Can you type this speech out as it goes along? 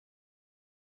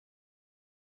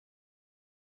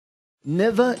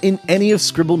Never in any of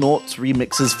Scribblenauts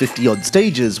Remix's 50-odd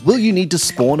stages will you need to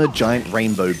spawn a giant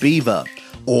rainbow beaver,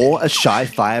 or a shy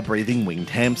fire-breathing winged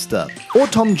hamster, or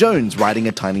Tom Jones riding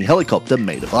a tiny helicopter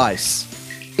made of ice.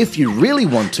 If you really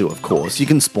want to, of course, you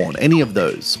can spawn any of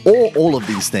those, or all of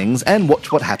these things, and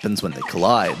watch what happens when they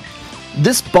collide.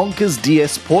 This bonkers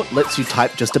DS port lets you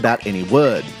type just about any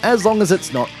word, as long as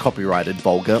it's not copyrighted,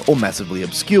 vulgar, or massively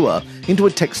obscure, into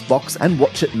a text box and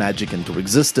watch it magic into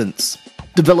existence.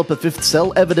 Developer Fifth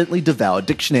Cell evidently devoured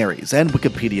dictionaries and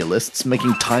Wikipedia lists,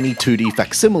 making tiny 2D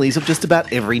facsimiles of just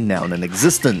about every noun in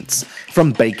existence,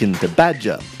 from bacon to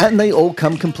badger, and they all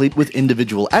come complete with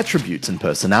individual attributes and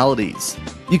personalities.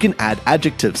 You can add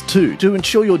adjectives too, to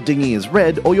ensure your dinghy is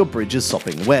red or your bridge is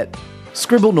sopping wet.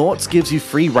 Scribblenauts gives you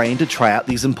free reign to try out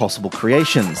these impossible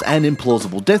creations and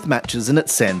implausible death matches in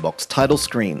its sandbox title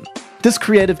screen. This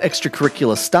creative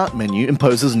extracurricular start menu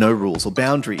imposes no rules or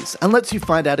boundaries, and lets you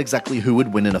find out exactly who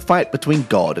would win in a fight between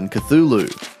God and Cthulhu.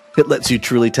 It lets you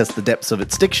truly test the depths of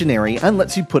its dictionary, and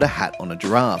lets you put a hat on a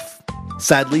giraffe.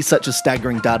 Sadly, such a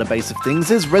staggering database of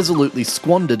things is resolutely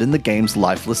squandered in the game's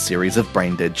lifeless series of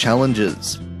brain-dead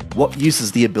challenges. What use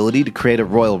is the ability to create a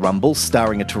Royal Rumble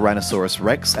starring a Tyrannosaurus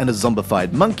Rex and a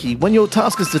zombified monkey when your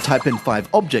task is to type in 5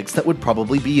 objects that would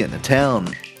probably be in a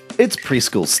town? It's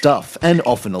preschool stuff, and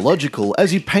often illogical,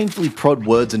 as you painfully prod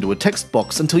words into a text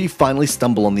box until you finally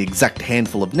stumble on the exact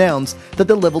handful of nouns that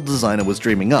the level designer was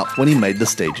dreaming up when he made the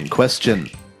stage in question.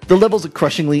 The levels are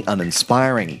crushingly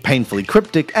uninspiring, painfully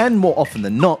cryptic, and more often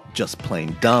than not, just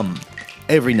plain dumb.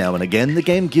 Every now and again, the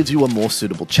game gives you a more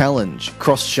suitable challenge.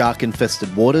 Cross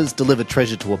shark-infested waters, deliver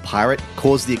treasure to a pirate,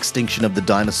 cause the extinction of the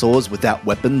dinosaurs without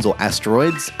weapons or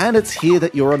asteroids, and it's here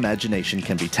that your imagination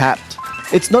can be tapped.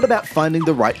 It's not about finding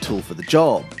the right tool for the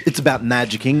job. It's about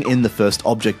magicking in the first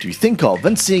object you think of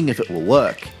and seeing if it will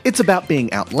work. It's about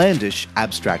being outlandish,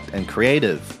 abstract, and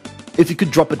creative. If you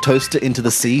could drop a toaster into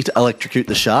the sea to electrocute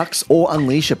the sharks, or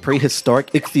unleash a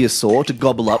prehistoric ichthyosaur to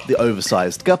gobble up the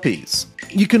oversized guppies.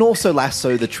 You can also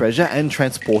lasso the treasure and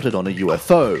transport it on a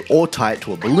UFO, or tie it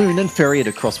to a balloon and ferry it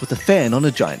across with a fan on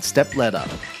a giant stepladder.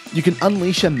 You can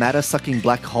unleash a matter-sucking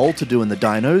black hole to do in the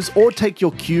dinos, or take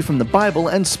your cue from the Bible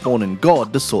and spawn in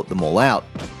God to sort them all out.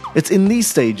 It's in these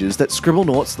stages that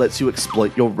Scribblenauts lets you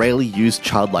exploit your rarely used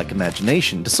childlike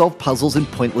imagination to solve puzzles in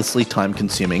pointlessly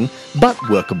time-consuming, but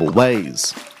workable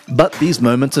ways. But these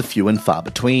moments are few and far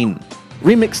between.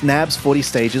 Remix nabs 40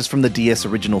 stages from the DS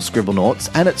original Scribblenauts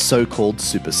and its so-called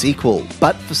super sequel,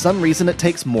 but for some reason it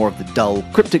takes more of the dull,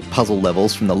 cryptic puzzle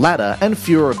levels from the latter and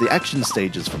fewer of the action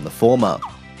stages from the former.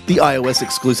 The iOS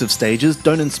exclusive stages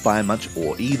don't inspire much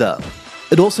awe either.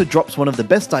 It also drops one of the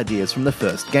best ideas from the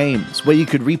first games, where you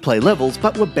could replay levels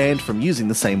but were banned from using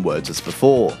the same words as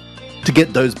before. To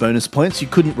get those bonus points, you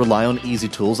couldn't rely on easy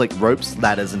tools like ropes,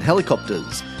 ladders, and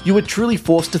helicopters. You were truly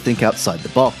forced to think outside the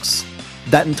box.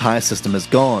 That entire system is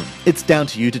gone. It's down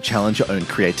to you to challenge your own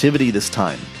creativity this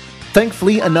time.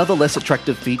 Thankfully, another less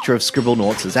attractive feature of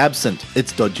Scribblenauts is absent: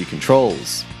 its dodgy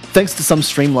controls. Thanks to some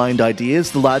streamlined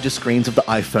ideas, the larger screens of the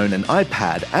iPhone and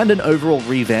iPad, and an overall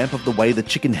revamp of the way the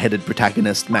chicken-headed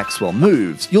protagonist Maxwell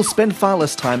moves, you'll spend far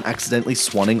less time accidentally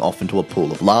swanning off into a pool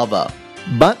of lava.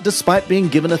 But despite being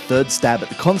given a third stab at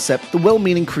the concept, the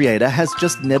well-meaning creator has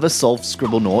just never solved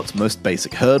Scribblenauts' most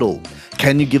basic hurdle.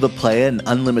 Can you give a player an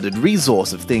unlimited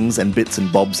resource of things and bits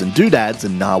and bobs and doodads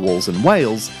and narwhals and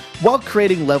whales, while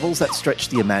creating levels that stretch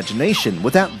the imagination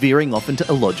without veering off into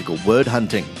illogical word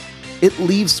hunting? It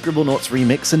leaves Scribblenauts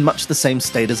Remix in much the same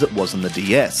state as it was on the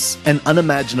DS, an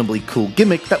unimaginably cool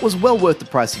gimmick that was well worth the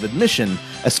price of admission,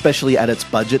 especially at its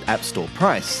budget App Store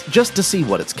price, just to see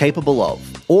what it's capable of,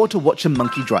 or to watch a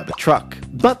monkey drive a truck.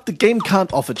 But the game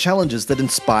can't offer challenges that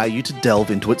inspire you to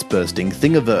delve into its bursting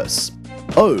thingiverse.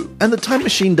 Oh, and the time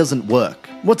machine doesn't work.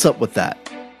 What's up with that?